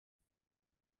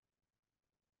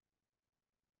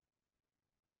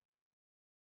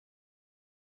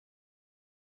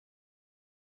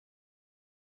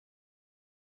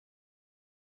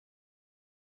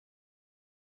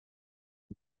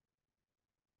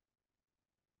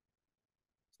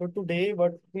So today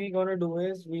what we gonna do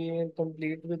is we will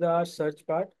complete with our search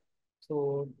part.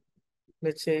 So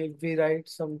let's say if we write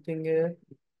something here,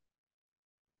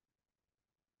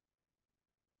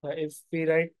 if we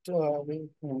write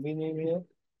movie name here,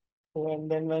 so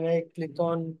and then when I click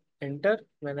on enter,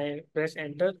 when I press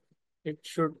enter, it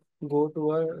should go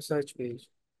to a search page.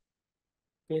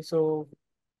 Okay, so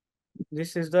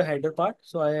this is the header part.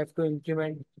 So I have to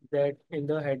implement that in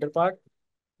the header part.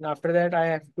 And after that, I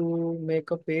have to make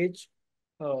a page,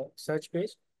 search page.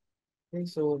 Okay,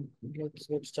 so let's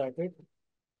get started.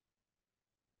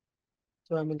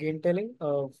 So I'm again telling,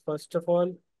 first of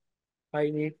all, I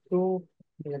need to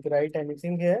like, write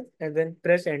anything here and then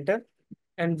press enter.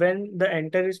 And when the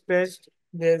enter is pressed,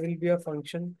 there will be a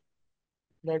function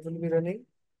that will be running.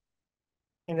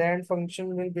 And that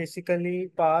function will basically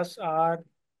pass our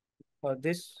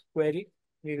this query.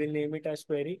 We will name it as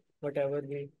query, whatever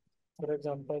we, for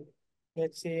example,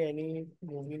 let's say any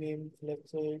movie name,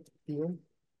 let's say Dune.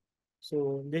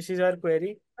 So this is our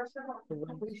query. So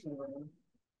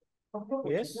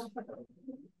yes,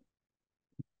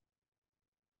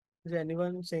 is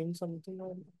anyone saying something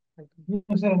or No,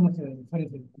 sir, no, sir. Sorry,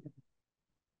 sir.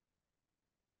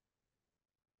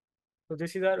 so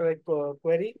this is our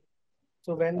query.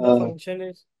 So when the Uh, function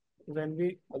is when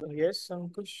we yes,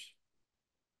 Ankush.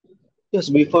 yes,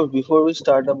 before we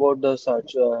start about the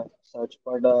search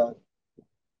part,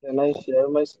 can I share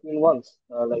my screen once?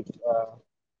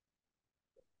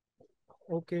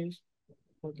 Okay,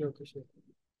 okay, sure.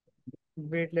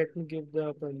 Wait, let me give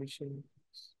the permission.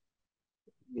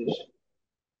 Yes.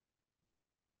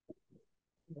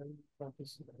 And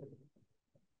participate.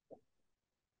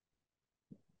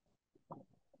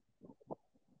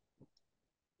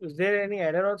 Is there any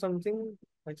error or something?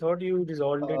 I thought you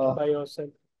resolved it Uh, by yourself.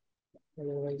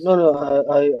 Otherwise, no,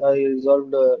 I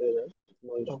resolved the error.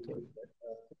 No issue okay. with that.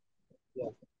 Yeah,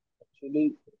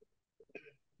 actually,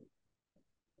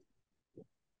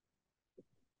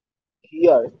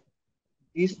 here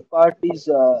this part is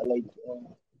I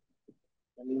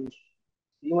mean,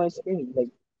 see my screen. Like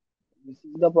this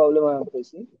is the problem I am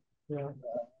facing. Yeah.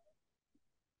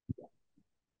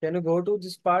 Can you go to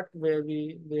this part where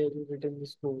you written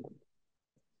this code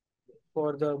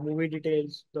for the movie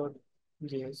details dot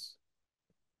js?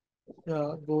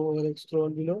 Yeah, go like scroll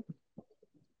below,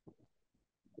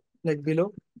 like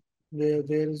below where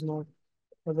there is not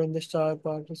when the star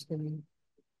part is coming.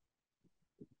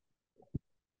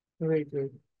 Wait.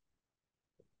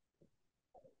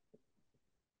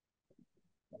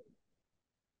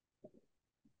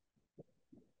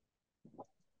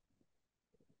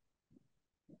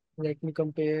 Let me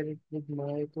compare it with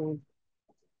my code.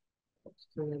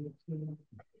 So,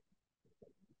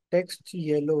 text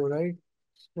yellow, right?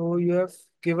 So you have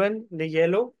given the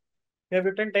yellow. You have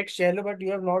written text yellow, but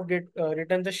you have not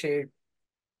written the shade.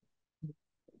 You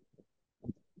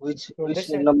Which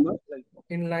understand? number? Like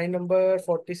In line number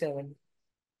 47.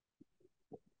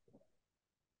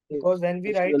 Because when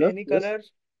we text write yellow? any Yes. color,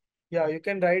 yeah, you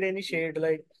can write any shade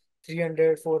like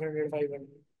 300, 400, 500.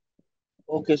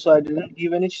 Okay, so I didn't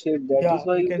give any shade. That is Yeah,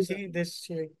 why you it can is. see this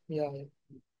shade. Yeah.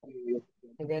 Okay,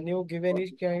 When you give got any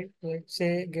it. kind, like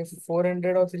say give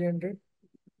 400 or 300,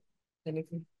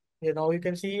 anything. Yeah, now you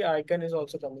can see icon is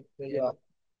also coming, the Yeah. yellow.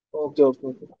 Okay.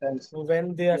 Thanks. So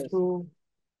when they have Yes. to,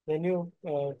 when you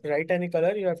write any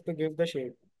color, you have to give the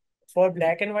shade. For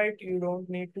black and white, you don't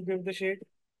need to give the shade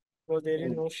because there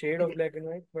is Mm. no shade of black and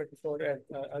white. But for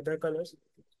other colors,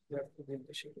 you have to give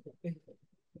the shade. Okay.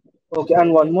 Okay, So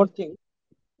and one more then, thing.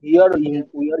 Here yeah,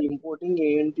 we are importing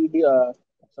ANTD,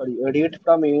 sorry, read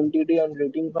from ANTD and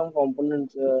reading from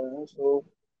components. So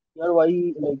here why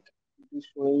like it is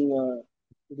showing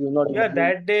it is not yeah, include.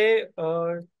 that day,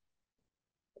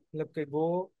 okay,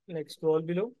 go like scroll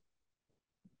below.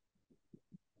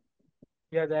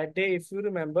 Yeah, that day, if you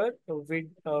remember,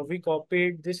 we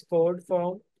copied this code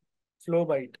from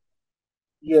Flowbyte, if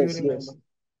you Yes, remember.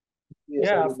 yes, yes.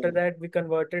 I Yeah, after remember. that, we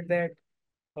converted that.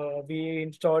 We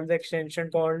installed the extension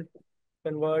called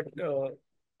convert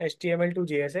HTML to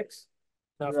JSX.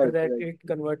 After that, Right. it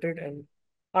converted, and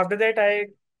after that, I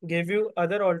gave you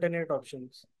other alternate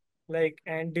options like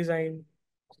and design.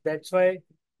 That's why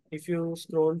if you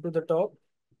scroll to the top,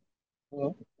 Uh,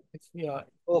 yeah,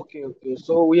 okay.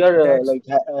 So we are that's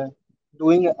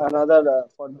doing another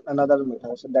for another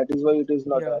method. So that is why it is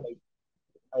not yeah, like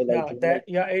highlighting,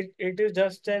 right? it is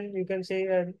just an you can say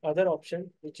an other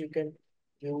option which you can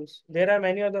use. There are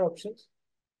many other options.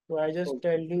 So I just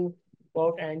tell Okay. you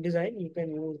about and design. You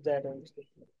can use that also.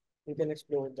 You can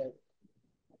explore that.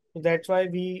 So that's why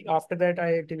we after that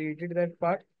I deleted that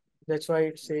part. That's why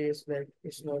it says that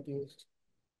it's not used.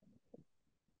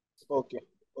 Okay.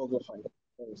 Okay, fine.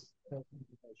 Thanks.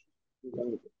 You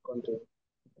can continue.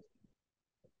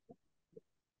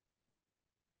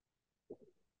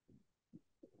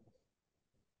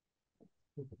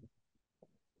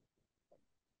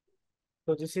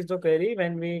 So this is the query.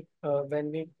 When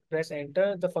we press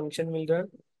enter, the function will run,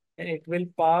 and it will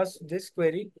pass this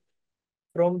query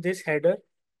from this header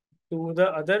to the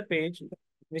other page,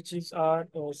 which is our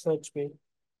search page.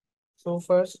 So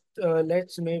first,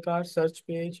 let's make our search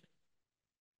page.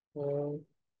 Uh,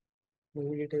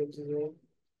 Movie details is here.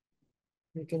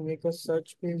 We can make a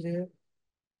search page here.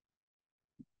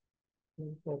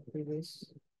 Copy this.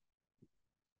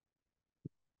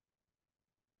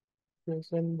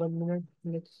 Just in 1 minute.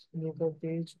 Let's make a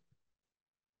page.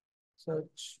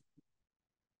 Search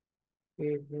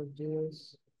page with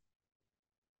this.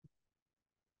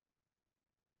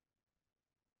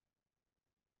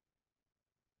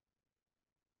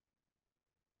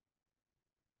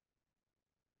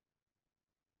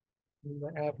 In the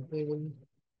app name,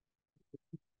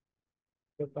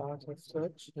 the path of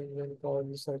search, and then call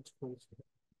the search page.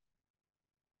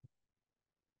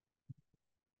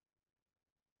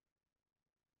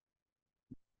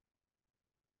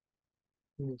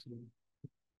 Easily.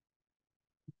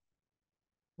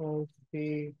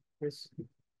 Okay, this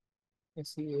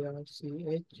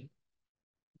SEARCH.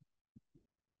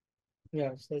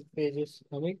 Yeah, search page is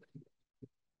coming.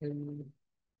 And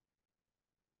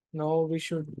now we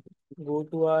should go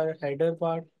to our header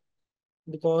part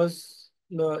because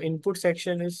the input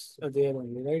section is there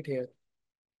only right here.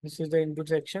 This is the input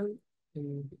section.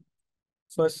 And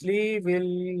firstly,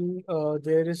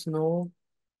 there is no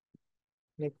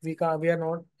we are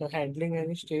not handling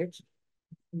any states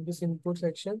in this input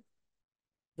section.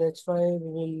 That's why we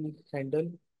will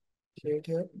handle state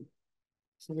here.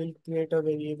 So we'll create a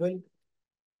variable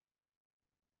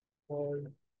called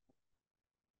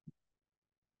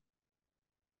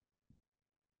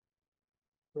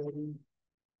query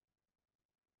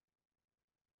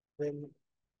when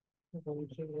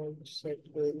function was set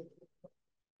query.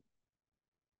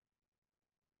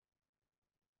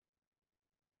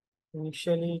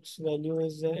 Initially, its value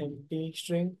is an empty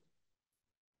string,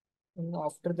 and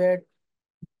after that,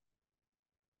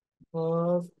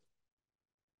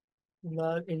 in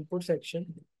our input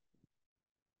section,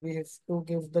 we have to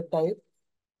give the type.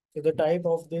 So the type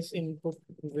of this input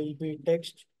will be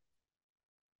text,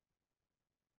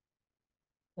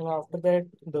 and after that,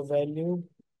 the value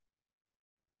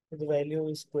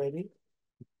is query,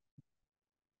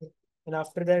 and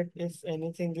after that, if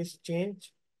anything is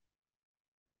changed,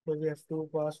 so we have to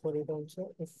pass for it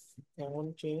also. If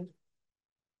amount change,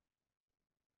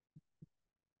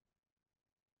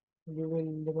 we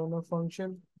will run a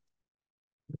function.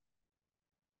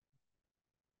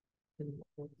 And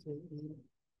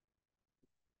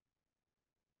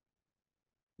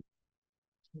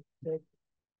set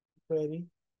query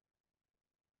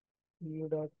u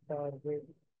dot target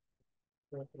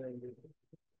dot value.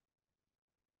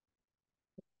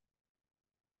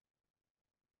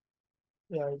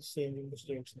 Yeah, it's changing the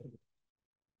states now.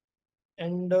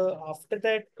 And after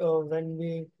that, when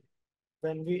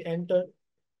we enter,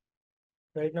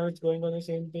 right now it's going on the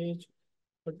same page,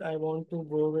 but I want to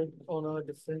go it on a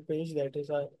different page, that is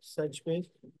our search page.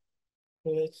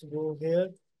 So let's go here.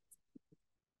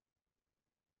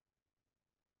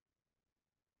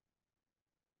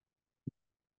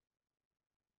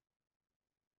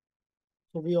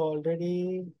 So we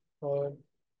already uh,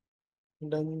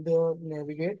 done the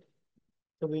navigate.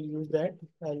 So we'll use that.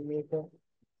 I'll make a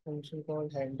function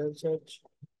called handle search.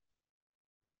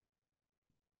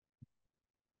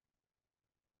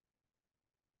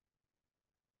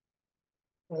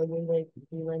 I will write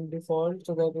event default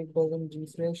so that it doesn't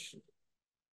refresh.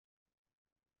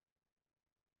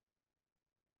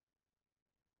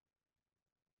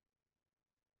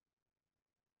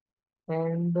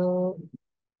 And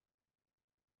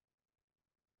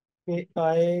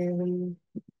I will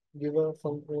give a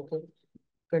function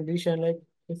condition like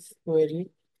if query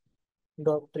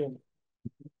dot trim.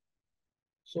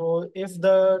 So if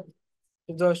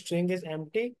the string is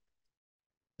empty,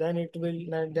 then it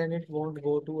won't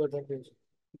go to other page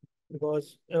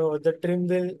because the trim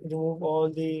will remove all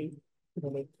the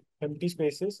like empty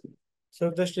spaces. So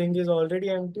if the string is already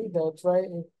empty, that's why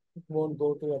it won't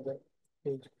go to other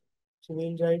page. So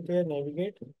we'll write here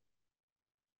navigate.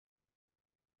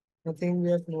 Nothing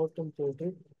we have not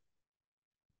imported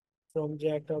from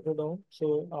Jack Auto down.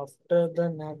 So after the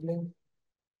enabling,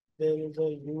 there is a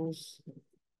use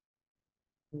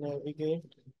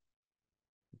navigate.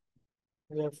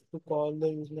 We have to call the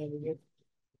use navigate.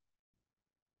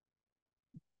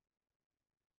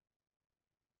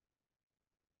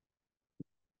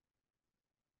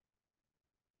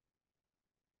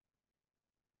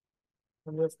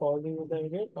 And we're following with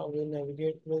navigate. Now we'll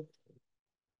navigate with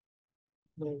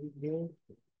navigate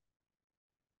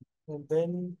and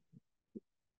then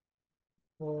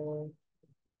uh,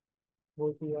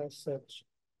 go to our search.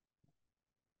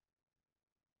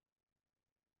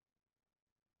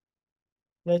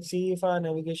 Let's see if our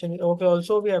navigation is okay.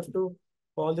 Also, we have to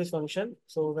call this function.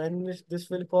 So when this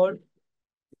will call,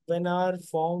 when our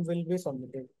form will be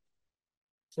submitted.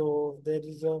 So there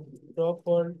is a prop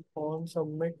called on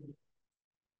submit.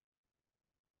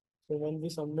 So when we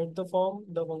submit the form,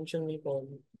 the function will call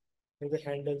like the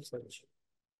handle search.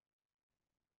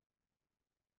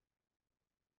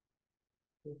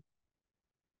 So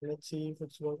let's see if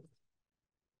it's work.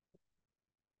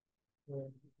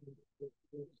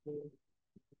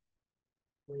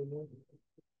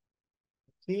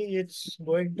 See, it's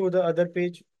going to the other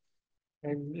page.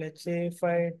 And let's say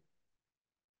if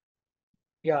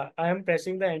yeah, I am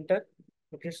pressing the enter,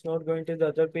 but it's not going to the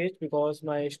other page because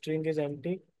my string is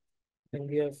empty and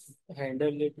we have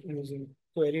handled it using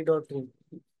query.root.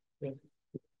 Yeah.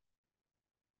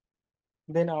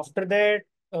 Then after that,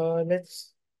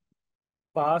 let's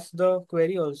pass the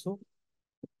query also.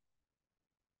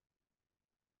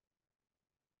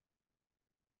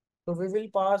 So we will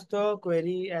pass the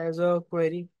query as a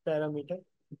query parameter.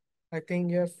 I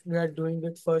think if we are doing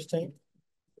it first time,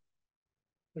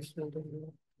 it's not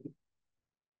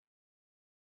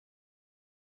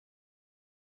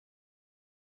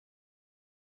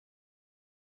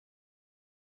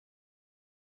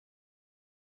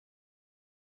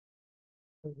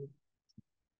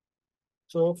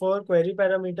so for query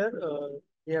parameter,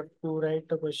 we have to write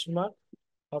a question mark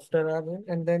after our name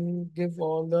and then give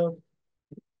all the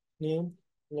name.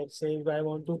 Let's say if I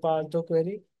want to pass the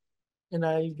query and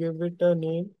I'll give it a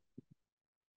name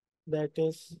that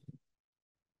is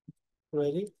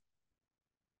query.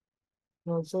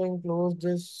 Also enclose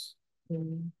this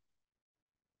in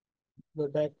the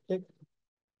backtick.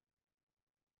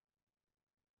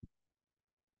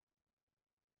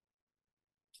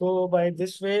 So by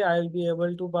this way, I'll be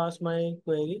able to pass my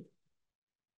query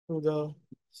to the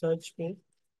search page.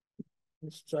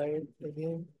 Let's try it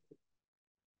again.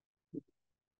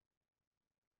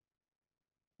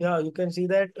 Yeah, you can see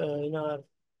that in our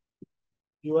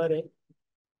URL,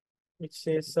 it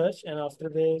says search, and after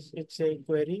this, it says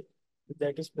query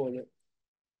that is polar.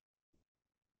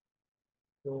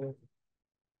 So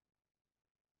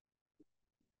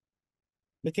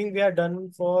I think we are done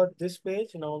for this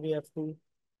page. Now we have to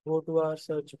go to our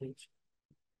search page.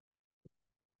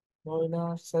 Now in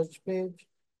our search page,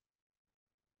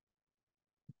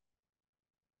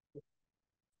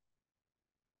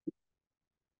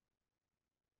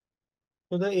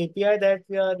 so the API that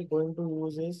we are going to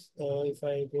use is if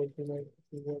I go to my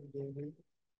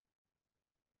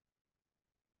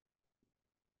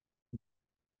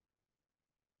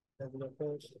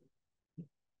developers.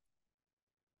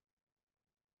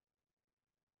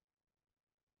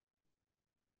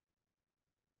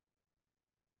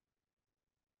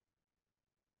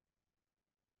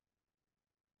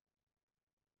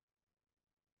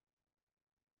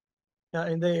 Yeah,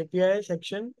 in the API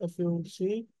section, if you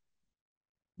see,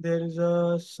 there is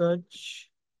a search.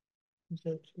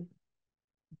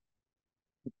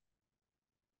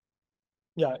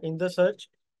 Yeah, in the search,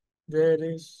 there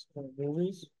is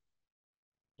movies.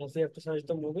 If we have to search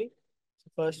the movie, so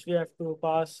first we have to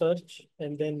pass search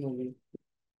and then movie.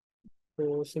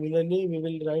 So similarly, we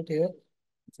will write here.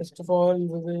 First of all, we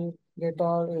will get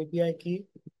our API key.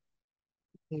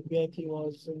 API key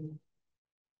was in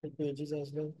the pages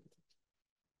as well.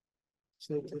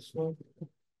 So this one.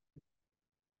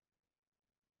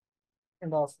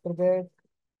 And after that,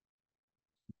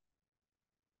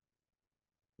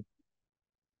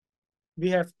 we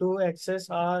have to access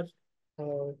our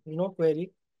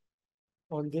query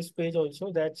on this page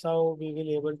also. That's how we'll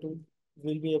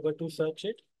be able to search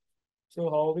it. So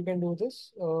how we can do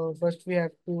this? First we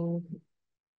have to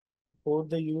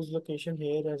code the use location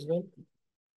here as well.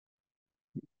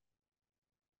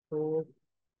 So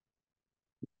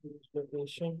use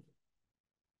location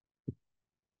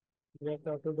we have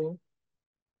to do.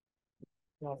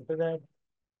 After that,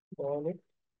 call it.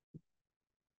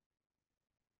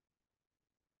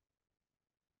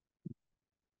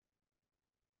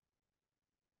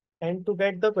 And to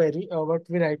get the query, what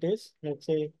we write is let's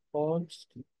say const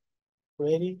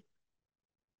query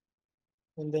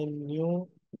and then new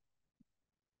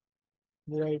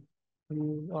we write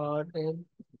URL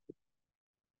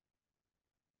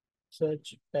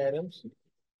search params.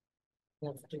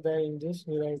 After that, in this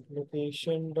we write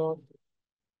location dot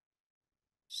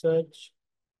search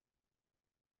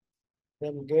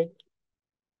then get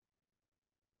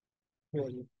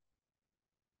query.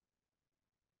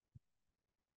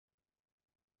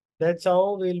 That's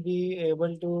how we'll be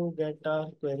able to get our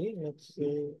query. Let's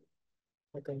say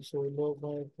a console log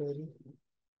my query.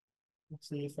 Let's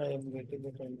see if I am getting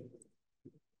it or not.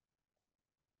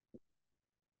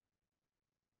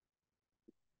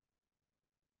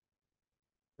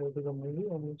 Go to the movie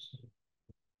almost.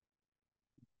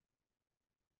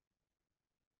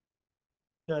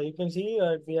 Yeah, you can see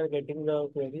we are getting the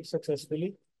query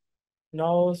successfully.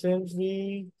 Now, since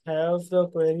we have the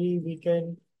query, we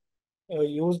can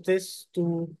use this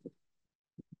to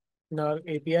in our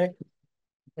API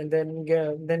and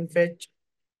then fetch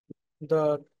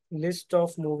the list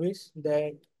of movies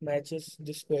that matches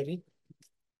this query.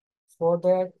 For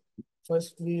that,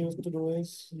 first we used to do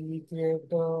is we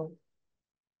create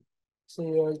say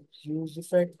a use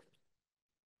effect.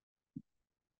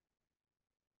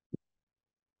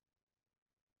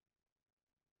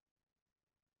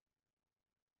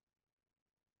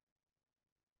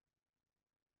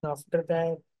 After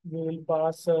that, we will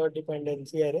pass a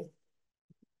dependency array.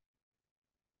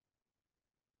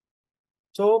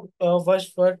 So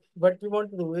first, what we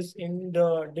want to do is in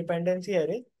the dependency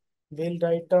array, we'll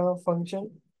write a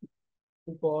function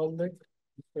to call it.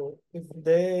 So if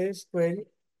there is query,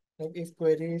 like if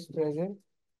query is present,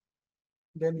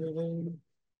 then we will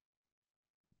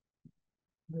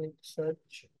make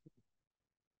search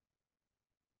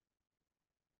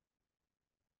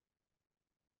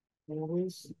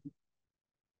movies,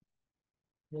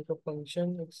 make a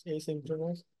function, it's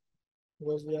asynchronous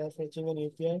because we are fetching an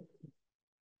API.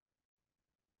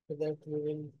 So that we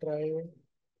will try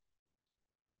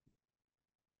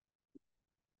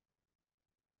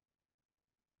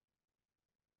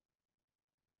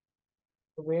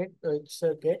wait, it's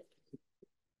a get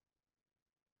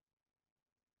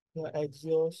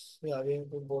Axios. Yeah, we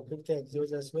have imported the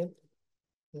Axios as well.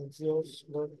 Axios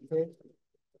dot get.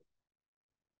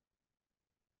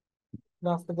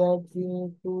 And after that, we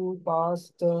need to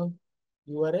pass the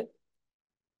URL.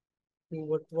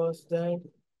 What was that?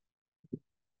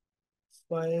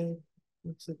 File.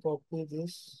 Let's copy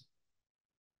this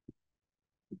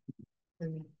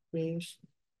and paste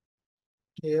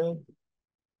here.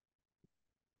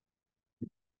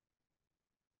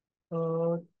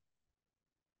 Uh,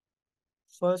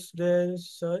 First there is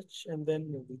search and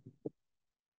then movie.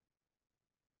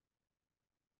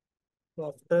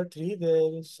 So after three,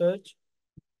 there is search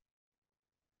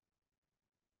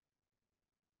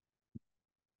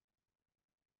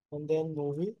and then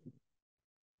movie.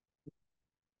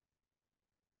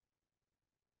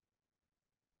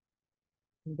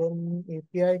 And then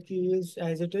API key is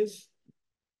as it is.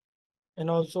 And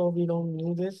also we don't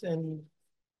need this and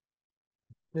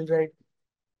we'll write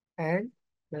and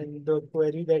the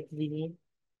query that we need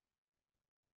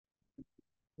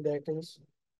that is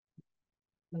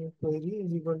query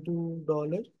is equal to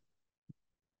dollar.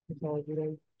 Now we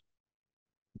write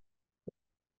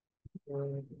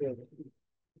query.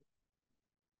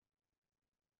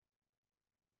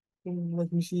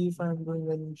 Let me see if I'm doing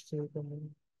any mistake.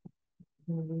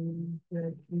 Maybe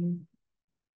exactly.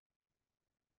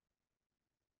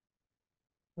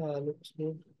 Looks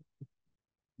good.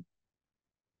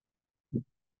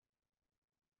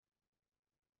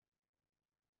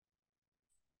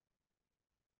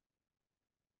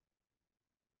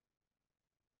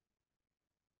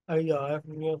 Yeah,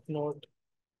 we have not.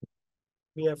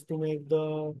 We have to make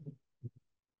the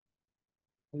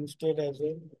state as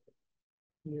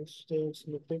well. State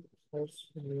snippet of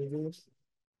movies.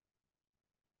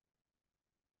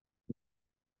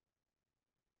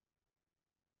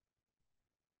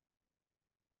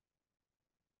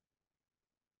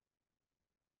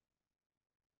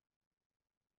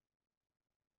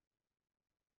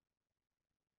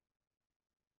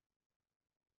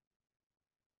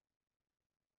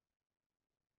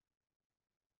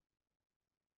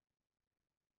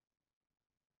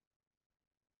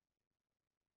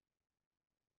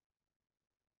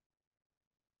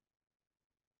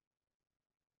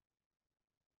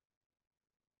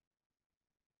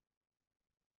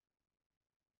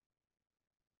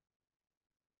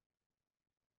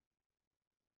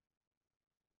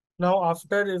 Now,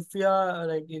 after if we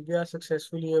are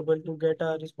successfully able to get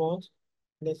a response,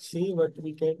 let's see what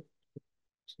we get.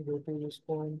 So go to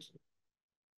response.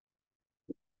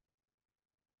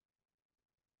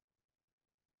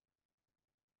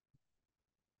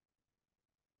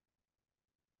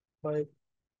 I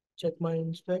check my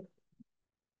inspect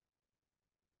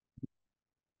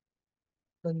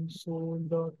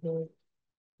console.log.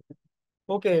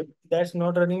 Okay, that's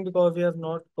not running because we have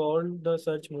not called the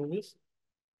search movies.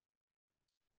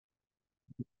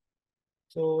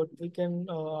 So we can,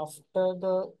 after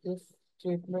the if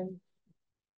statement,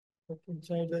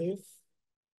 inside the if,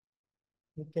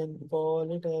 we can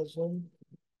call it as well.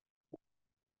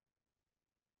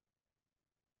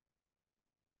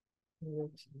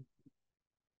 Let's see.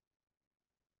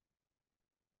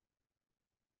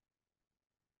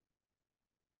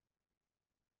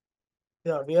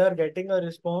 Yeah, we are getting a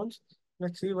response.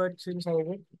 Let's see what's inside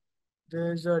it.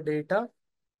 There's a data.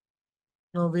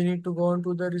 Now we need to go on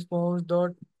to the response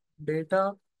dot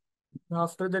data.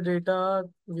 After the data,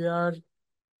 we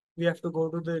have to go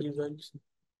to the results.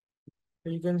 So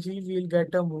you can see we'll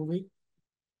get a movie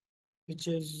which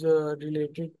is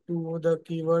related to the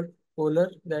keyword polar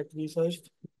that we searched.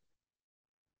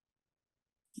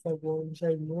 If I go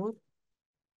inside more, you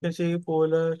can say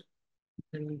polar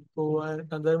and go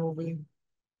another movie.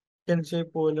 You can say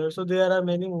polar. So there are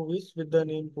many movies with the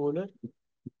name polar.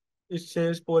 It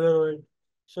says Polaroid.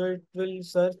 So it will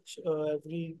search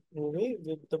every movie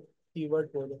with the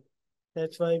keyword polar.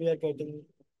 That's why we are getting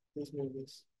these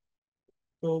movies.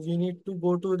 So we need to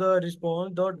go to the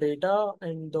response dot data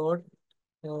and dot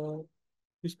uh,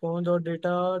 response dot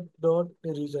data dot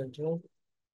result. So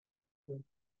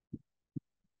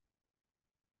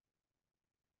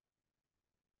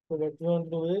what we want to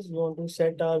do is we want to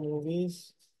set our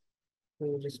movies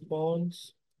to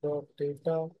response dot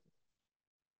data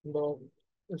dot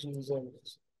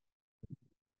results.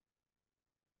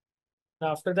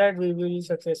 After that, we will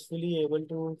successfully able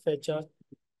to fetch our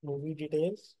movie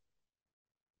details.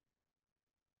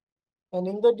 And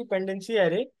in the dependency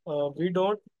array, we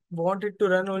don't want it to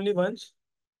run only once.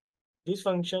 This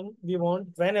function we want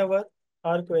whenever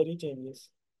our query changes.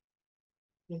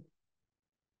 Okay.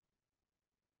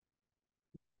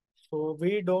 So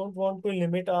we don't want to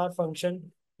limit our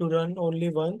function to run only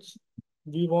once.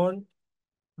 We want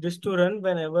this to run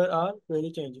whenever our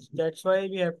query changes. That's why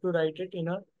we have to write it in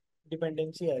a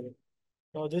dependency array.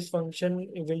 Now this function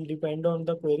will depend on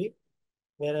the query.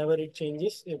 Whenever it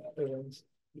changes, it runs.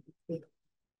 Okay.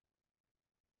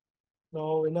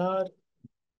 Now in our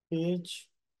page,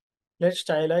 let's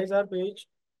stylize our page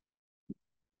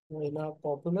in our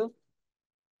popular.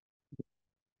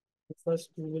 First,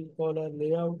 we will call our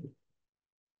layout.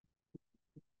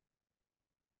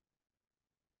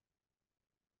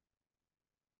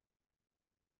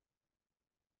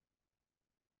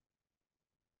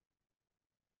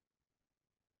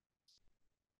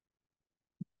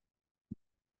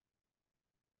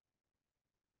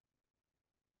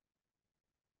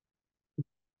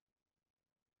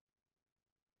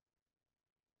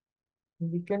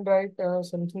 We can write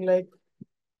something like,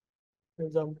 for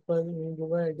example, we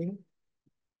give a heading,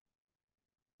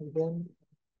 and then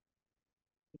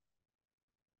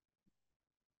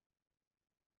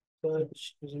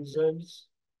search results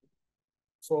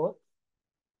for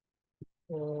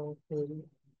query.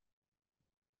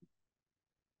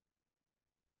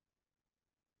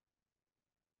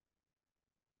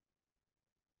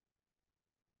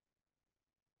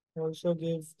 Also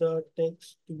give the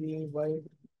text to be wide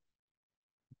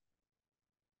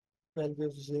and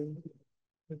give zoom.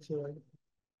 It's wide.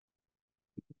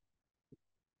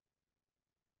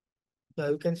 Now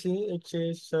you can see it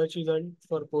says search result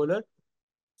for polar.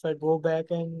 If I go back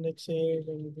and let's say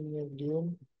anything like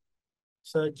Dune,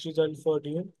 search result for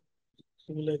Dune.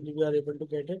 Similarly, we are able to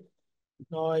get it.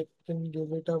 Now I can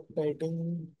give it a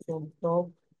padding from top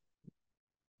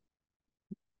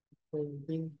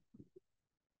 20.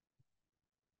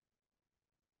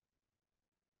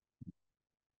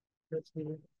 Let's give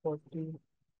it 40.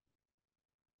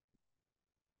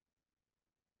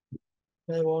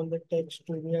 I want the text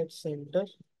to be at center.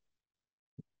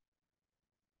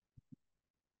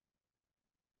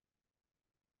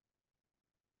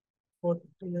 40,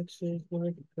 let's say give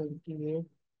it 28.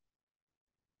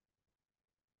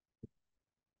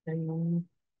 And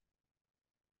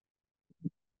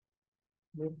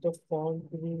with the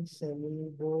font to be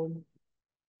semi-bold,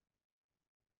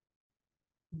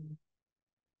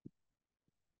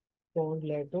 font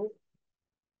letter.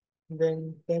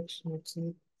 Then text, let's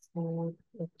say 4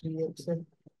 or 3 XL.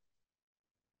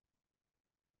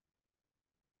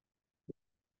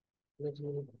 Let's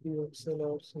give it 2 XL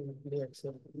or simply XL.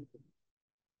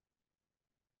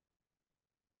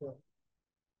 Yeah.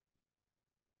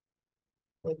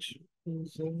 Text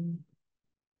using.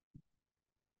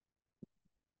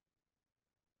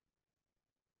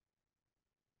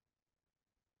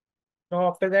 Now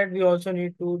after that, we also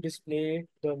need to display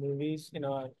the movies in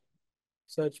our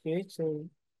search page. So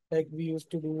like we used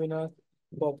to do in our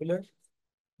popular.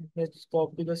 Let's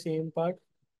copy the same part.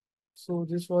 So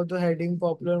this was the heading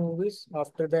popular movies.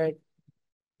 After that,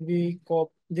 we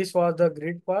cop this was the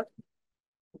grid part.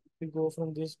 We go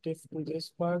from this diff to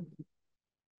this part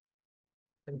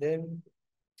and then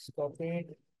copy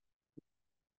it.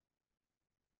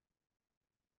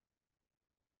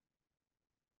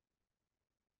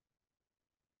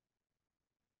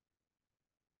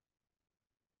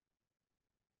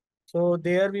 So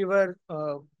there we were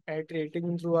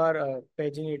iterating through our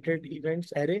paginated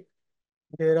events array.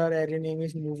 There our array name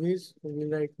is movies. We will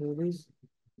write movies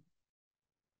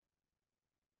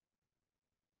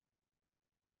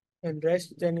and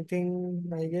rest anything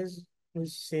I guess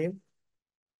is same.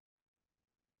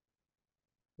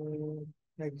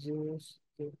 Like zeros.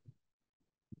 Okay.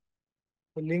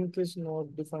 The link is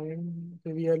not defined.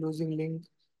 So we are losing link.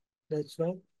 That's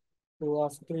why. So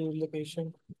after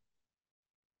location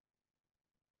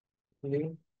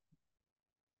link,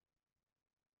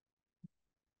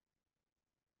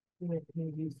 let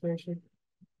me refresh it.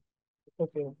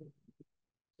 Okay. Okay.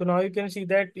 So now you can see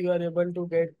that you are able to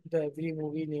get the every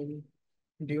movie name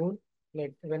Dune.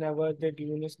 Like whenever the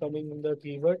Dune is coming in the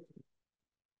keyword,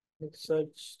 let's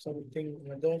search something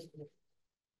other.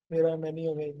 There are many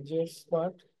Avengers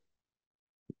part.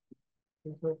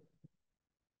 So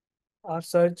our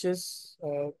search is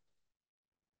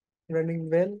running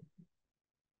well.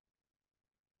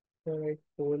 Right,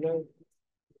 polar.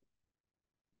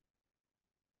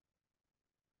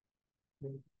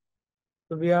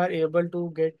 So we are able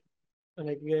to get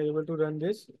like we are able to run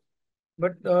this.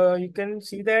 But you can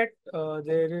see that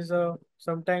there is a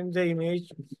sometimes the image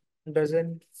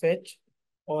doesn't fetch,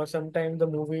 or sometimes the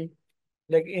movie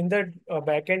like in the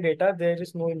backend data there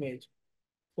is no image.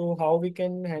 So how we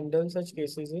can handle such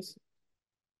cases is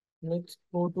let's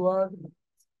go to our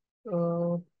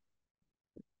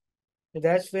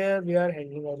that's where we are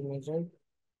handling our image, right?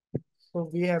 So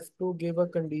we have to give a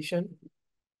condition.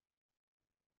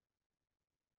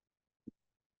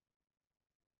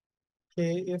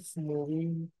 Say if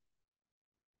movie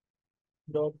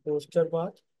dot poster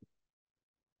path,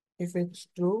 if it's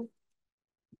true,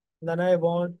 then I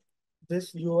want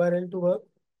this URL to work.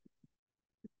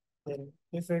 Then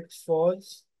if it's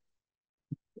false,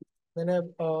 then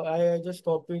I just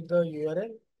copied the URL.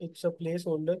 It's a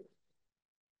placeholder.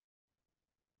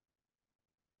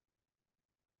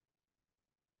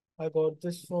 I got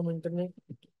this from internet.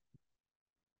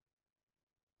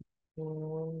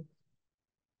 Um,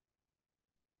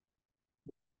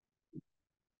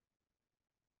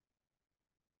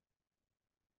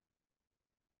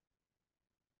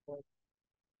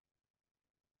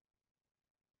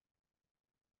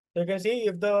 you can see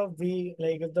if the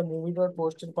movie dot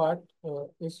poster part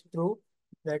is true,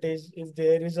 that is if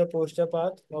there is a poster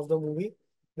path of the movie,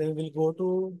 then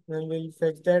we'll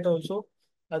fetch that also.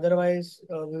 Otherwise,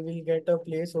 we will get a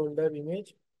placeholder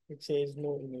image. It says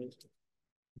no image.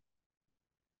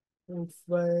 If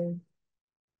I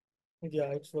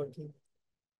Yeah, it's working.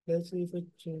 Let's see if it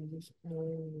changes.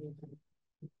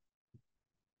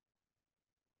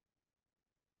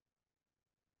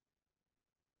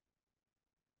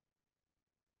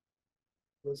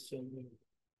 It's changing.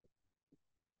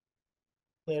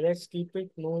 Yeah, let's keep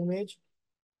it no image.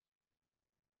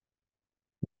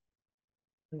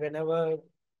 Whenever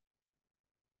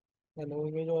no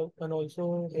image, and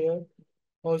also here,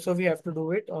 also we have to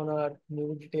do it on our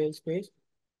new details page.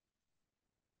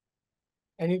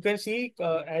 And you can see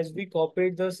as we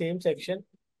copied the same section,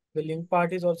 the link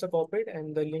part is also copied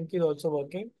and the link is also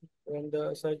working. When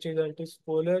the search result is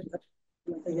polar,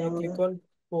 when I click on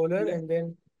polar and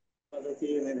then,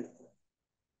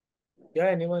 yeah,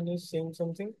 anyone is saying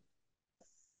something?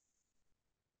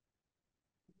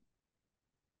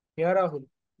 Yeah, Rahul.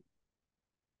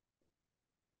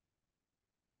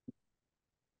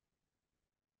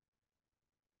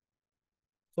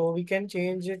 So we can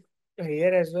change it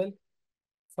here as well.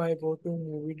 If I go to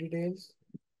movie details,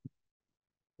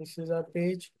 this is our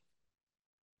page.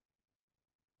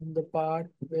 In the part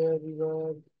where we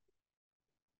were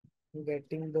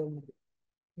getting the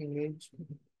image,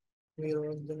 where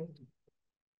was the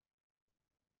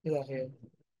yeah here.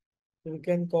 So we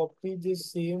can copy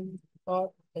this same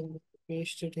part and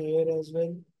paste it here as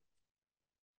well.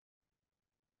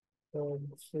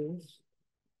 Source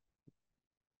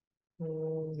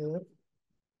here.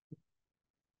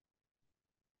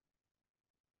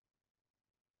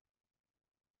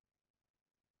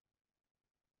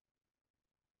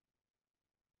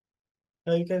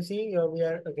 Now you can see we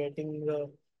are getting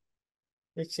the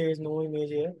it says no image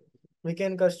here. We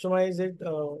can customize it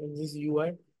in this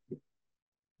UI.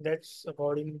 That's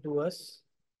according to us.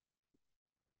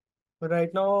 But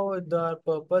right now the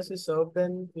purpose is served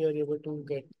and we are able to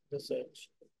get the search.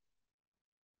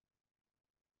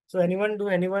 So do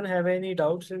anyone have any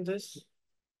doubts in this?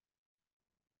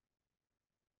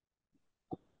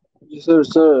 Yes,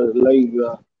 sir. Like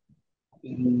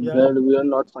in Yeah. that we are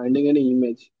not finding any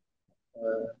image.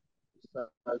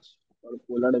 Search for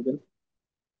polar again.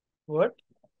 What?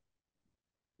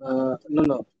 No,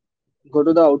 no. Go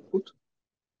to the output.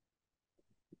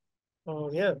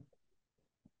 Oh, yeah.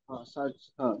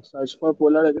 Search for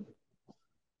polar again.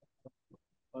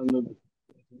 Or maybe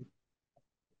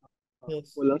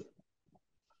Yes. polar.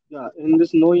 Yeah, in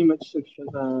this no image section,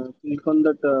 click on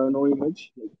that no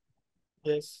image. Like,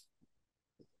 Yes.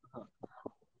 uh,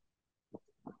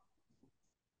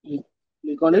 click,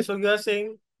 click on Okay, it. so you are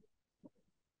saying,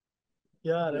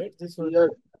 yeah, Like right? This one.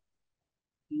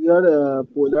 here,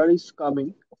 polar is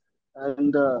coming,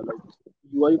 and like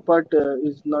UI part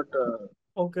is not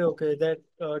Okay, okay. That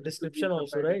to description give the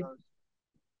also, padding right? or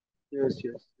yes,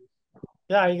 yes.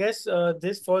 Yeah, I guess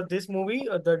this for this movie,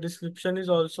 the description is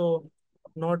also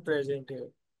not present here.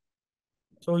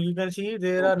 So you can see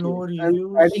there are Okay, no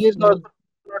and padding reviews, is also no.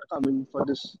 not coming for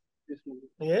this movie.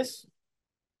 Yes,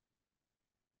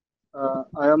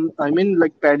 I mean,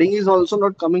 like padding is also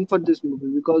not coming for this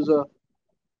movie because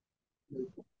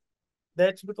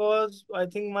that's because I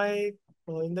think my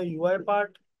in the UI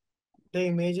part the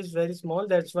image is very small.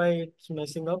 That's why it's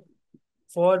messing up.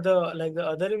 For the like the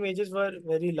other images were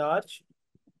very large.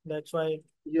 That's why I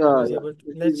yeah, was yeah, able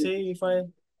to. Let's say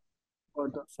for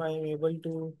the if I am able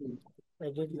to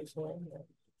edit this one.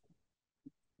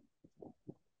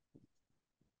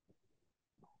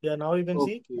 Yeah, now you can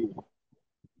see okay.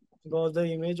 because the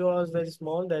image was very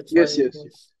small. That's why Yes, it yes, yes.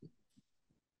 was.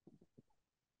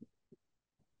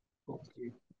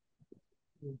 Okay,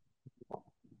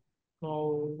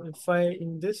 Now, if I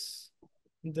in this,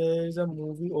 there is a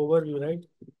movie overview, right?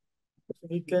 So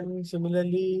we can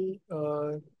similarly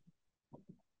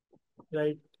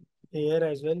write here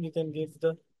as well. We can give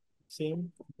the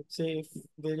same. Let's say if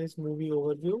there is movie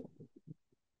overview,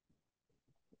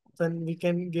 then we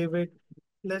can give it.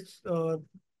 Let's.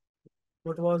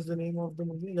 What was the name of the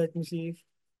movie? Let me see if.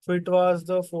 So it was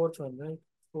the fourth one, right?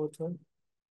 Fourth one.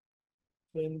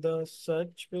 So in the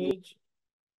search page,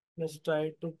 let's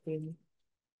try to pin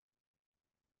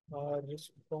our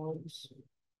response.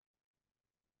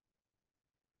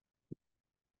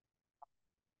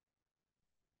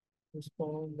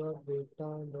 Respond the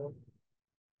data dot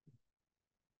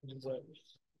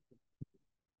results.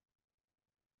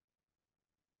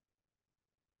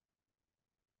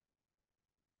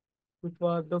 It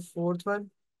was the fourth one.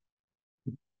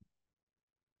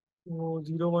 Oh,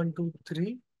 0, 1, 2,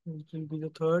 3. It will be the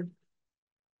third.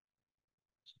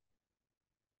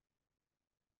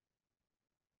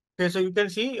 Okay, so you can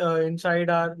see inside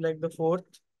our like the fourth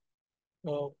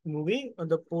movie.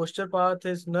 The poster path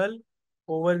is null.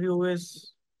 Overview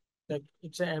is like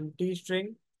it's an empty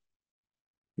string,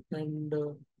 and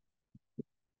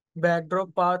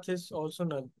backdrop path is also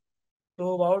null.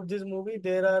 So about this movie,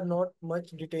 there are not much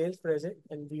details present,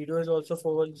 and video is also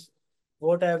false.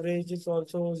 Vote average is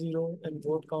also zero, and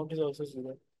vote count is also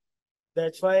zero.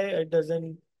 That's why it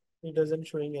doesn't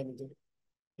showing anything.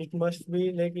 It must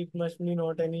be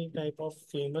not any type of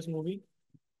famous movie.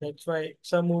 That's why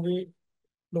some movie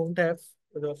don't have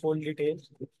the full details.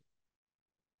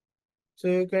 So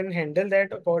you can handle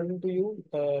that according to you.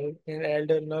 And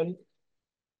add a null.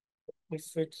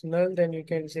 If it's null, then you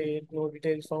can say no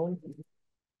details found.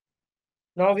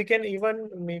 Now we can even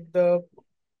make the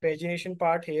pagination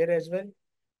part here as well.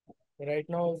 Right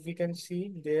now we can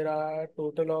see there are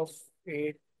total of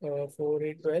 8, 4,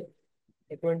 8, 12,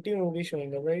 20 movies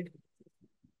showing up, right?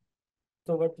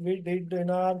 So what we did in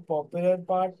our popular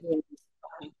part, so,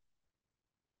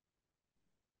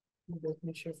 let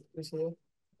me shift this here. So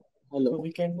hello.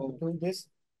 we can Uh, do this.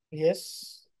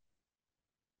 Yes.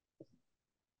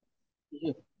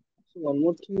 yeah. So one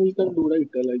more thing we can do, right?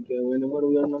 Like whenever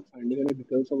we are not finding any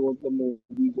details about the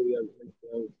movies we are like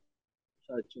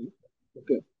searching.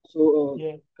 Okay. So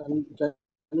Yeah. can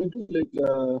we do like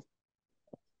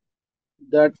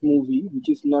that movie which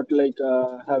is not like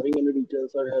having any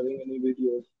details or having any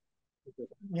videos? Okay.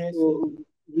 Yes. Yes. So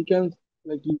we can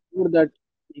like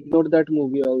ignore that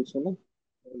movie also, no?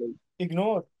 Like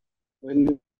Ignore.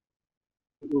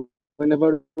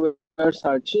 whenever we are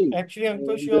searching, Actually, then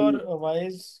Ankush, your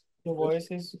yes, voice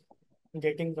is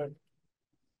getting cut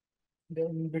there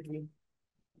in between.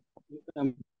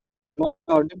 am I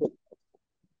audible?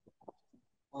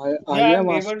 I Yeah, am I'm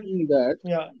able. asking that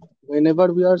Yeah.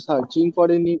 whenever we are searching for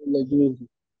any like music,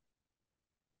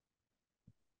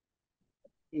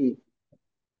 hmm,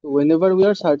 so whenever we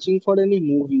are searching for any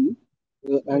movie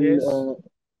and Yes.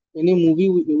 any movie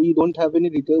we don't have any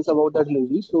details about that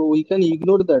movie, so we can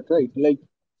ignore that, right? Like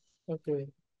Okay.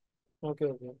 Okay.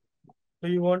 Okay. So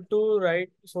you want to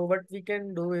write, so what we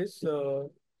can do is,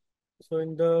 so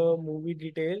in the movie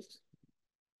details,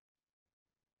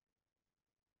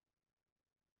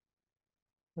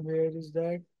 where is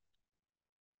that?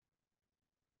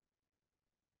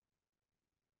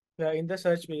 Yeah, in the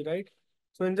search page, right?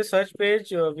 So in the search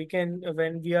page, we can,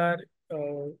 when we are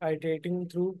iterating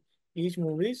through each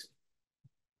movies,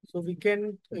 so we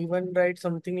can even write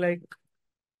something like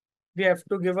we have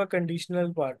to give a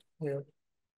conditional part here.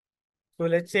 So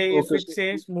let's say if Okay, it so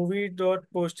says movie dot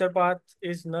poster path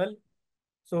is null,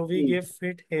 so we hmm, give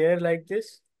it here like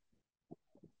this.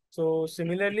 So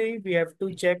similarly, we have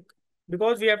to check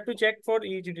because we have to check for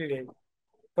each detail.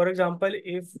 For example,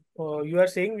 if you are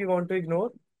saying we want to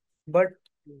ignore, but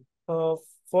uh,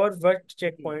 for what hmm.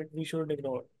 checkpoint we should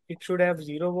ignore? It should have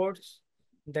zero votes,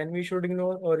 then we should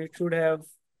ignore, or it should have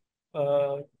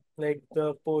uh, like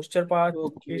the poster path.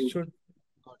 Okay, It okay, should.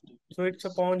 got it. So it's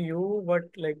Yes. upon you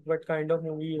what kind of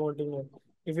movie you want to know.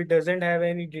 If it doesn't have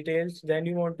any details, then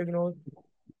you want to ignore.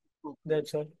 Okay.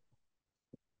 That's all.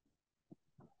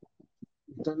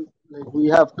 Then like we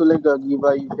have to like give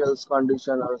a if else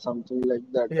condition or something like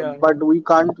that. Yeah, But yeah, we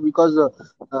can't because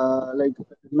like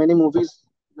many movies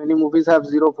many movies have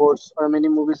zero votes or many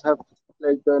movies have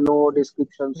like no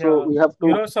description. So yeah. we have You to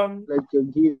know some. like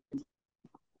give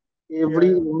Yeah, yeah.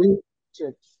 every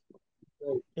check.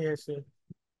 Right. Yes, yes.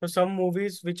 So some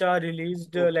movies which are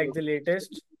released Okay. like the So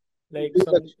latest, like this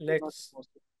some actually not let's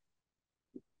possible.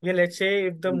 yeah, let's say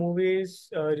if the Hmm. movie is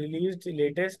released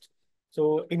latest,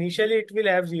 so initially it will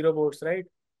have zero votes, right?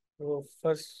 So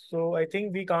first, so I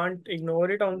think we can't ignore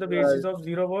it on the basis Right. of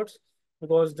zero votes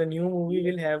because the new movie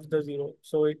Yeah. will have the zero,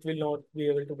 so it will not be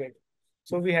able to get.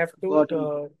 So we have to, Got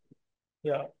it.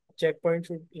 yeah, checkpoint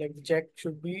should like the check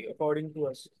should be according to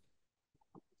us.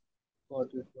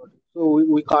 Got it. Got it. So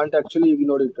we can't actually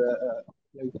ignore it.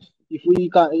 Like if we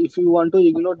can if we want to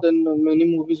ignore, then many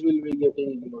movies will be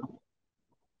getting ignored.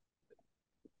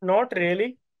 Not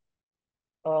really.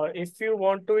 If you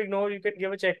want to ignore, you can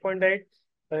give a checkpoint, right?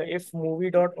 If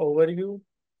movie dot overview,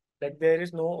 like there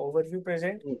is no overview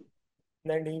present, Hmm.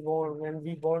 then he won't when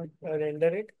we won't render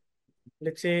it.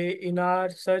 Let's say in our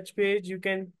search page, you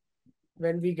can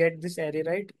when we get this array,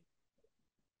 right?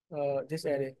 This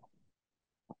array.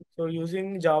 So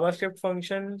using JavaScript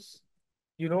functions,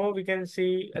 we can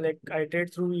see like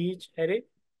iterate through each array,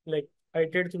 like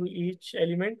iterate through each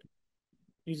element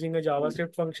using a Hmm.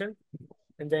 JavaScript function.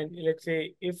 And then let's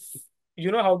say if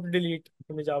you know how to delete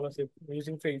in the JavaScript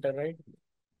using filter, right?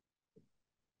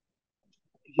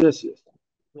 Yes, yes.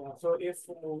 Yeah. So if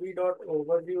movie dot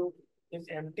overview is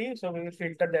empty, so we will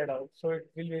filter that out. So it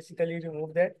will basically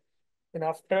remove that. And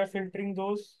after filtering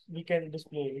those, we can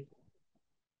display it.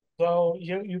 So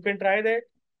you can try that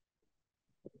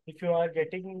if you are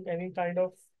getting any kind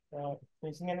of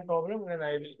facing any problem, then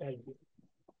I will help you.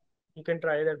 You can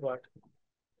try that part.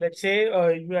 Let's say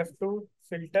you have to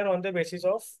filter on the basis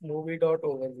of movie dot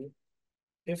overview.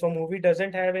 If a movie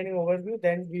doesn't have any overview,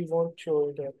 then we won't show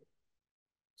it here.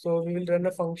 So we will run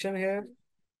a function here,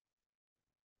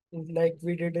 like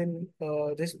we did in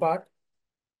this part,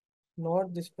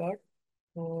 not this part.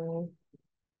 Uh,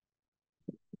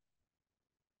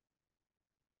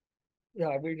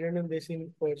 yeah, we did in this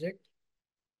in project.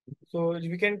 So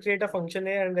we can create a function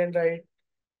here and then write.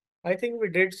 I think we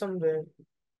did somewhere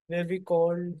where we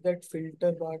called that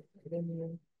filter part. I don't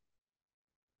know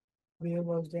where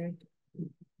was that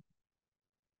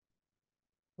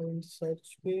in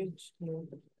search page. No,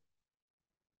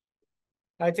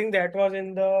 I think that was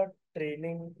in the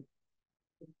training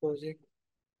project.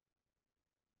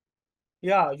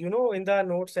 Yeah, in the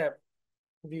notes app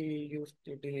we used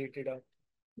to delete it out.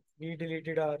 We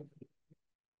deleted our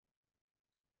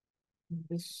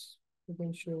this you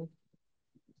can show.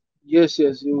 Yes,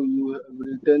 yes. You have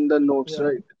written the notes, Yeah,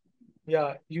 right?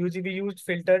 yeah. We used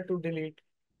filter to delete.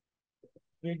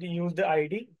 Use the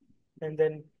ID, and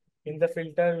then in the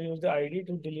filter we use the ID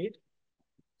to delete.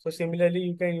 So similarly,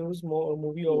 you can use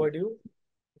movie Hmm. overdue.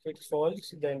 If it's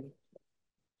false, then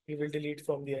we will delete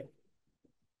from there.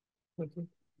 Okay.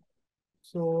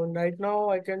 So right now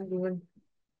I can even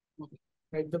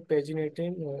write the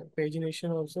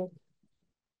pagination also.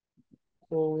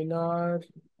 So in our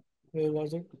where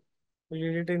was it? We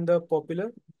did it in the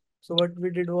popular. So what we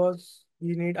did was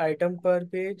we need item per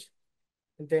page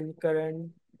and then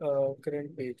current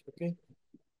page. Okay.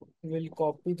 We'll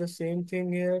copy the same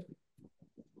thing here.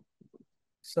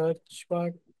 Search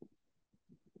part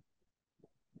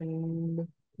and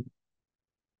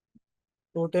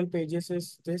total pages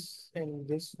is this and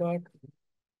this part.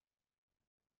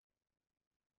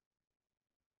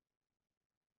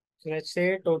 So let's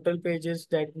say total pages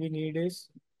that we need is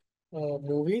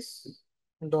movies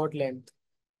dot length.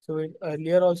 So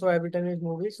earlier also I've written is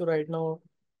movies. So right now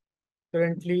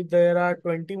currently there are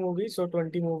 20 movies. So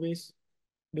 20 movies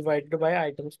divided by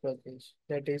items per page.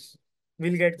 That is,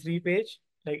 we'll get 3 page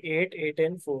like 8, 8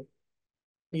 and 4.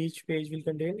 Each page will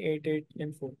contain 8, 8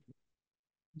 and 4.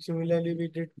 Similarly, we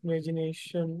did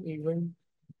imagination even.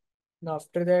 And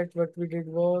after that, what we did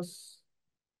was,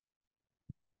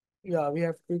 yeah, we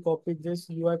have to copy this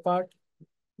UI part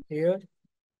here.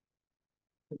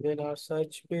 Then our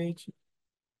search page.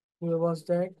 Where was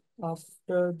that?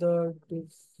 After the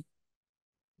div,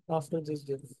 after this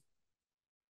div.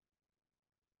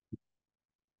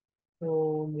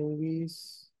 So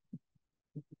movies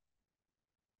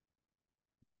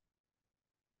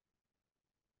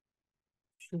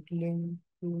should link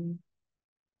to.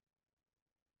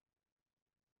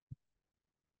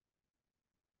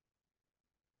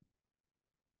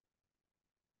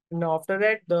 Now after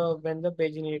that, the when the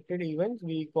paginated event,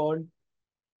 we called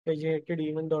paginated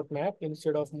event.map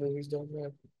instead of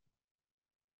movies.map.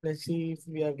 Let's see if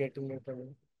we are getting it or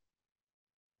not.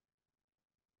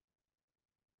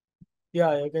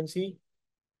 Yeah, you can see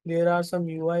there are some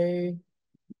UI.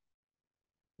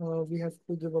 We have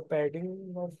to give a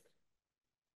padding of,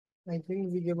 I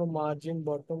think we give a margin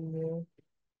bottom here.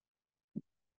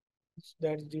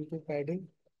 That's due to padding.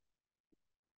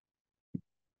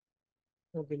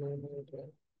 Okay, no,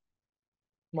 no,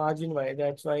 margin Y,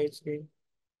 that's why it's big.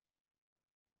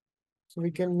 So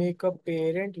we can make a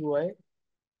parent UI,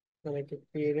 like a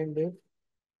parent div.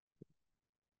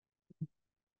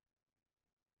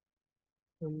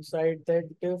 Inside that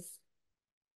div,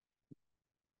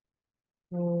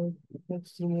 uh,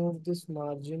 let's remove this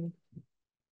margin,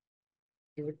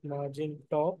 give it margin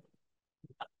top,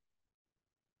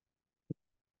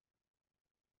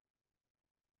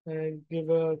 and give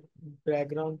a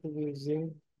background to be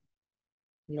using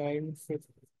 950,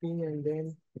 and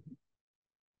then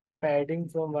padding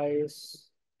from Y is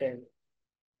 10.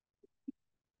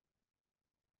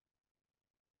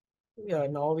 Yeah,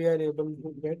 now we are able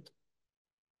to get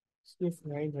if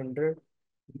 900,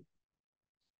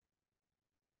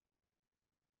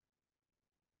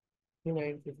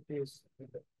 950 is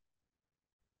better.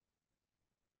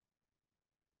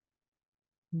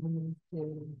 Mm,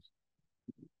 mm.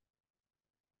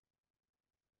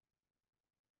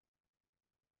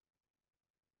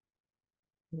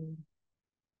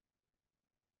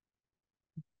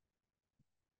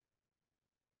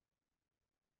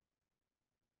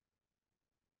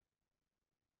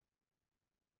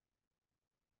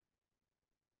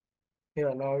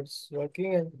 Yeah, now it's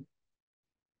working and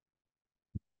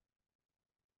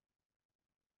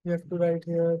we have to write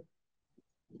here.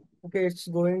 Okay, it's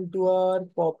going to our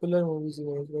popular movies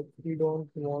image, but we don't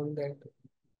want that.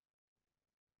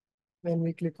 When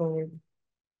we click on it,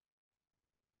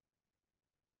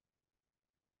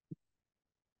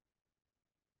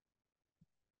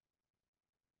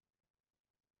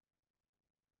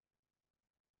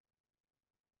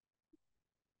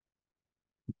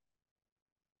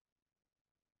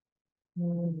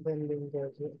 then link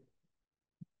as well.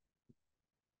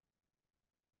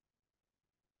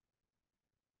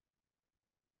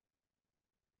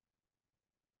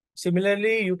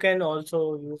 Similarly, you can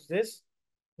also use this,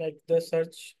 like the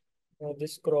search,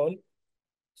 this scroll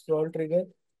trigger.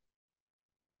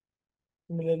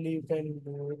 Similarly, you can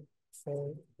do it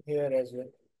for here as well.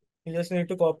 You just need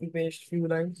to copy paste few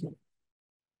lines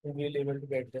and you'll be able to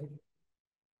get them.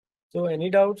 So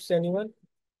any doubts, anyone?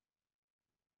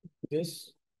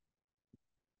 This.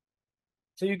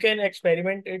 So you can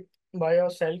experiment it by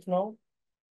yourself now.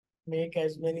 Make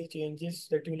as many changes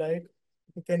that you like.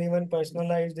 You can even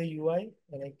personalize the UI.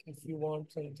 Like if you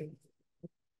want something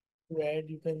to add,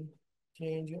 you can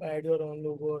change, you add your own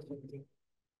logo or something.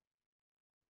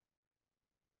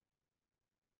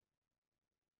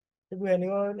 If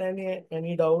anyone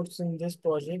any doubts in this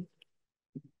project,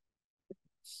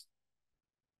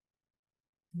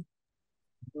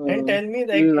 and tell me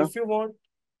like Till now. if you want,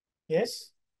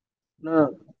 yes, No,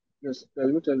 no. Yes, tell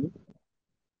me.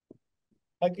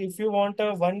 like if you want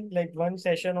a one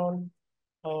session on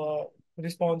uh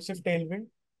responsive tailwind,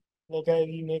 like I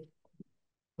will make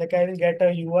like I will get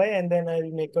a UI and then I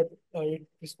will make it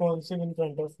responsive in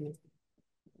front of you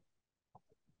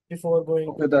before going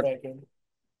to Okay, the that, backend.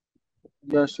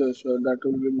 yeah, sure. That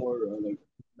will be more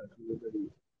that will be very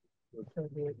good.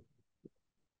 Okay.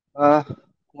 Uh,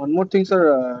 One more thing,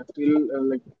 sir. Till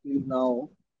now,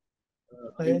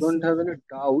 I Yes, don't yes. have any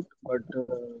doubt, but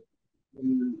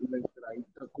will like write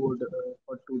the code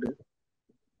for today,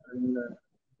 and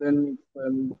then if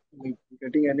I'm like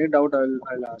getting any doubt,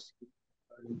 I'll ask you.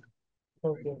 And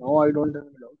right Okay. now, I don't have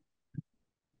any doubt.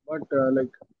 but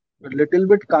like a little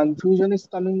bit confusion is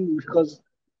coming because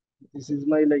this is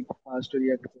my like fast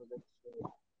react project.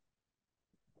 So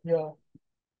Yeah,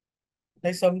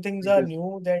 like some things it are is,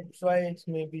 new, that's why it's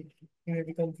maybe you may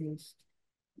be confused.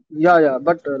 yeah, yeah,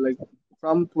 but like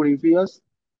from previous,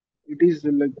 it is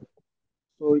like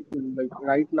so like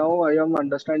right now I am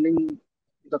understanding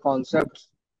the concepts.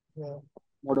 Yeah.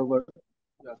 Moreover,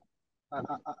 yeah,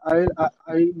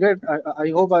 I get I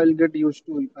hope I'll get used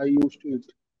to it. I used to it.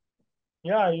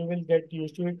 Yeah, you will get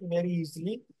used to it very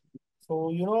easily. So,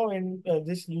 in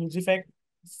this use effect,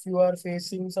 if you are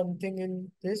facing something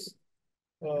in this,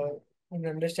 uh, in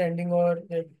understanding or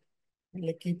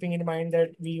like keeping in mind that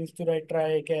we used to write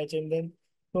try, catch, and then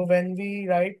so when we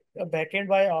write a backend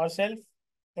by ourselves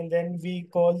and then we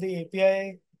call the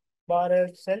API bar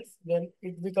itself, then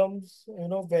it becomes,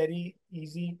 very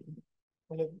easy.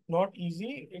 Like, not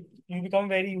easy, you become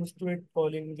very used to it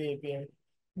calling the API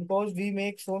because we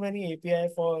make so many API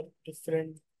for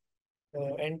different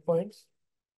endpoints.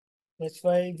 That's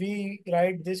why we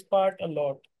write this part a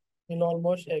lot in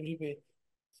almost every page.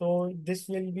 So this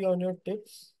will be on your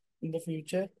tips in the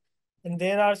future. And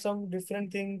there are some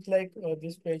different things like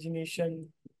this pagination,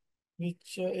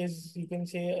 which is, you can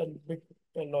say, a bit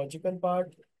a logical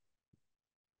part.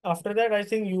 After that, I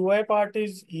think UI part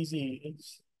is easy.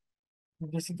 It's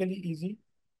basically easy.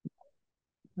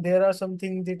 There are some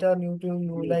things that are new to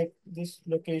you, Yes. like this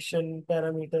location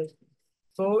parameters.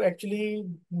 So actually,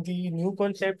 the new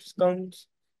concepts comes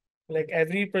like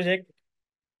every project,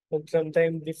 but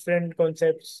sometimes different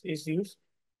concepts is used.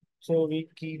 So we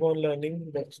keep on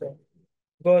learning. That's why.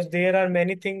 Because there are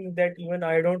many things that even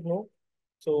I don't know.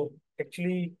 So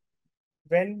actually,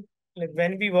 when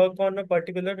when we work on a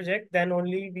particular project, then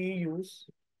only we use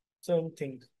some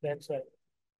things. That's why.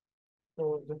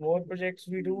 So the more projects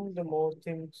we do, the more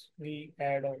things we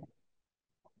add on.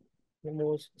 The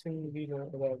most thing we know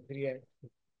about React.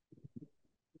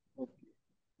 Okay.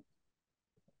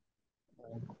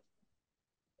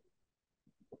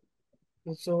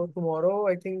 So tomorrow,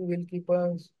 I think we'll keep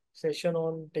a session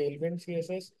on Tailwind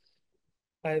CSS.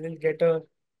 I will get a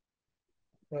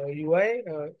UI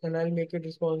and I'll make it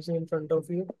responsive in front of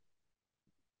you.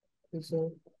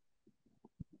 So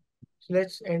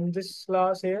let's end this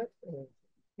class here.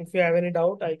 If you have any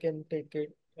doubt, I can take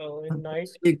it in night.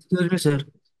 Excuse me, sir.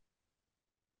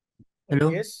 Hello,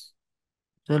 Yes,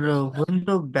 sir. When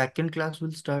the backend class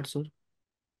will start, sir?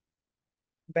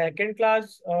 backend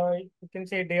class, you can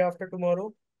say day after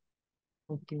tomorrow.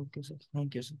 Okay, okay, sir.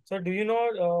 Thank you, sir. So do you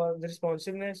know the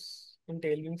responsiveness in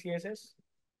Tailwind CSS?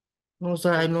 No,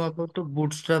 sir. I Like, know about the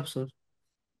bootstrap, sir.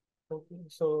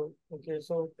 so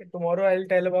tomorrow I'll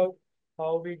tell about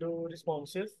how we do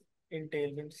responsive in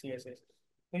Tailwind CSS.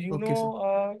 So Okay,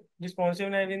 sir.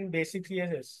 responsiveness in basic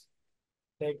CSS,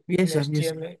 like in Yes, sir. Yes,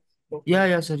 sir. HTML. Yeah, Okay,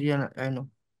 yeah, sir. Yeah, I know.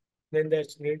 then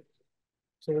that's great.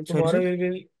 So Sorry, tomorrow sir. we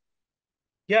will,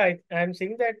 yeah, I'm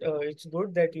saying that it's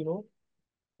good that it will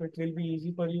be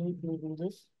easy for you to do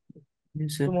this.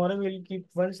 Yes, sir. Tomorrow we'll keep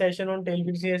one session on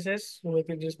Tailwind CSS to make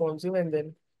it responsive, and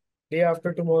then day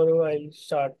after tomorrow I'll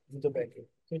start with the backend.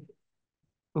 Okay,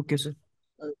 Okay, sir.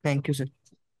 Uh, Thank you, sir.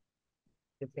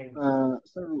 thank you.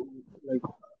 so like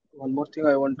one more thing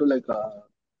I want to like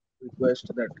request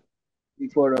that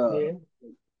before Yeah.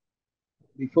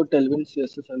 before Telvin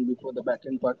CSS and before the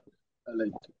backend part,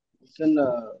 like you can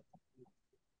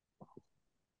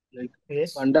like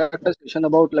Yes. conduct a session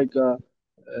about like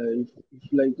if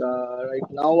like right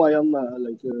now I am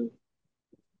like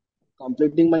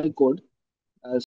completing my code.